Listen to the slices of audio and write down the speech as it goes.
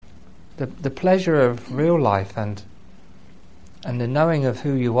The pleasure of real life and the knowing of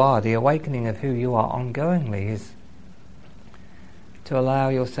who you are, the awakening of who you are ongoingly, is to allow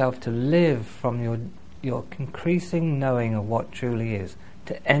yourself to live from your increasing knowing of what truly is,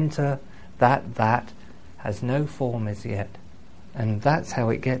 to enter that has no form as yet. And that's how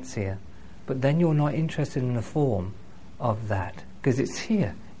it gets here. But then you're not interested in the form of that, because it's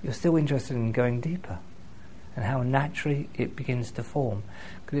here. You're still interested in going deeper and how naturally it begins to form.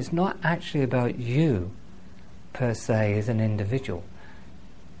 Because it's not actually about you per se as an individual.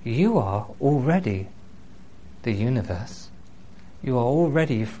 You are already the universe. You are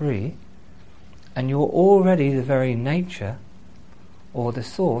already free, and you're already the very nature or the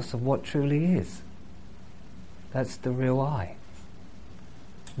source of what truly is. That's the real I.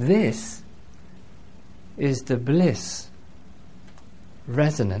 This is the bliss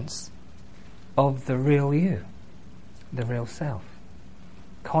resonance of the real you, the real self,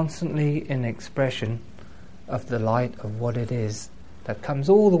 constantly in expression of the light of what it is that comes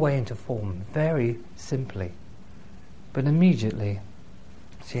all the way into form, very simply, but immediately.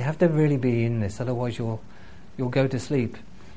 So you have to really be in this, otherwise you'll go to sleep